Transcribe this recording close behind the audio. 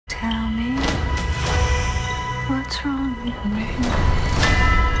What's wrong with me?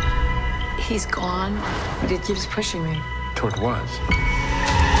 He's gone, but it keeps pushing me. Toward what?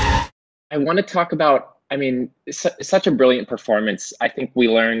 I want to talk about, I mean, such a brilliant performance. I think we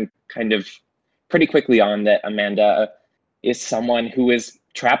learned kind of pretty quickly on that Amanda is someone who is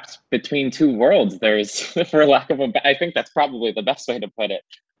trapped between two worlds. There's, for lack of I think that's probably the best way to put it.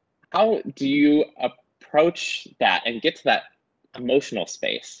 How do you approach that and get to that emotional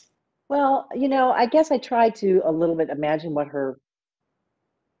space? Well, you know, I guess I tried to a little bit imagine what her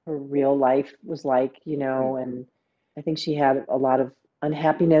real life was like, you know, and I think she had a lot of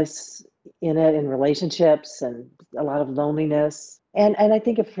unhappiness in it, in relationships, and a lot of loneliness, and I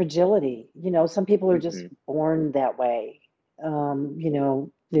think of fragility. You know, some people are just born that way. You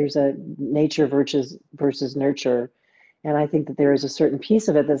know, there's a nature versus nurture, and I think that there is a certain piece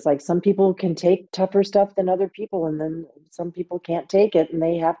of it that's like some people can take tougher stuff than other people, and then some people can't take it, and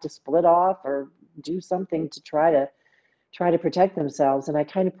they have to split off or do something to try to protect themselves. And I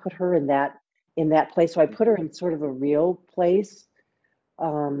kind of put her in that place. So I put her in sort of a real place.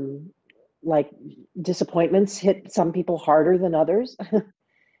 Like disappointments hit some people harder than others.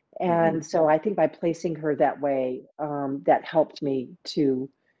 And so I think by placing her that way, that helped me to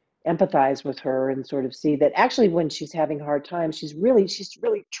empathize with her and sort of see that actually when she's having a hard time, she's really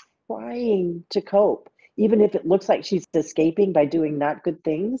trying to cope. Even if it looks like she's escaping by doing not good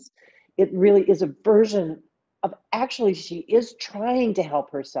things, it really is a version of actually she is trying to help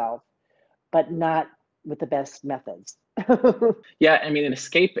herself, but not with the best methods. Yeah, I mean, an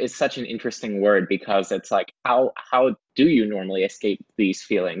escape is such an interesting word because it's like, how do you normally escape these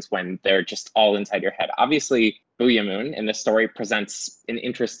feelings when they're just all inside your head? Obviously, Booyah Moon in the story presents an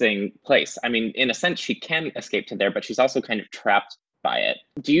interesting place. I mean, in a sense, she can escape to there, but she's also kind of trapped by it.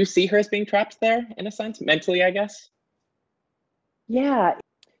 Do you see her as being trapped there, in a sense, mentally, I guess? Yeah,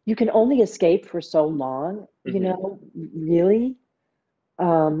 you can only escape for so long, you know, really.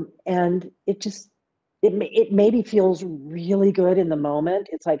 And it maybe feels really good in the moment.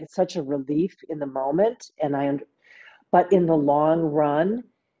 It's like it's such a relief in the moment, but in the long run,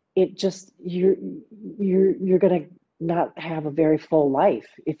 it just you're gonna not have a very full life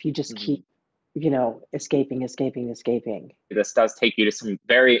if you just keep, you know, escaping. This does take you to some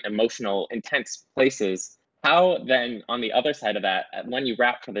very emotional, intense places. How then, on the other side of that, when you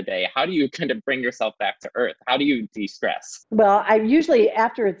wrap for the day, how do you kind of bring yourself back to earth? How do you de-stress? Well, I usually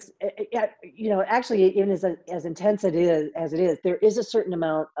after it's, you know, actually even as intense as it is, there is a certain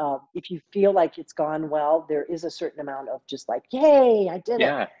amount of, if you feel like it's gone well, there is a certain amount of just like, yay, I did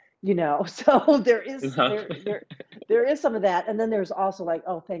it, you know. So there is there is some of that, and then there's also like,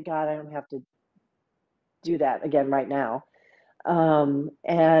 oh, thank God I don't have to do that again right now. And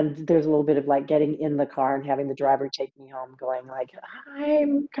there's a little bit of like getting in the car and having the driver take me home going like,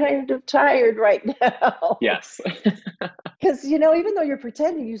 I'm kind of tired right now. Yes. Because, you know, even though you're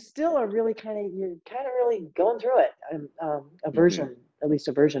pretending, you still are really you're kind of really going through it. At least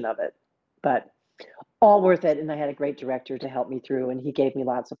a version of it, but all worth it. And I had a great director to help me through, and he gave me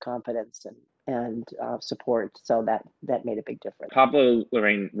lots of confidence and support. So that made a big difference. Pablo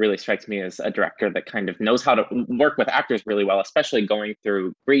Larraín really strikes me as a director that kind of knows how to work with actors really well, especially going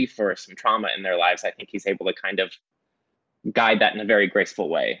through grief or some trauma in their lives. I think he's able to kind of guide that in a very graceful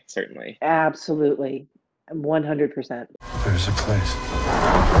way, certainly. Absolutely. 100%. There's a place.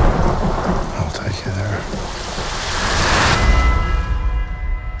 I'll take you there.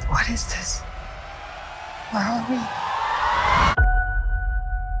 What is this? Where are we?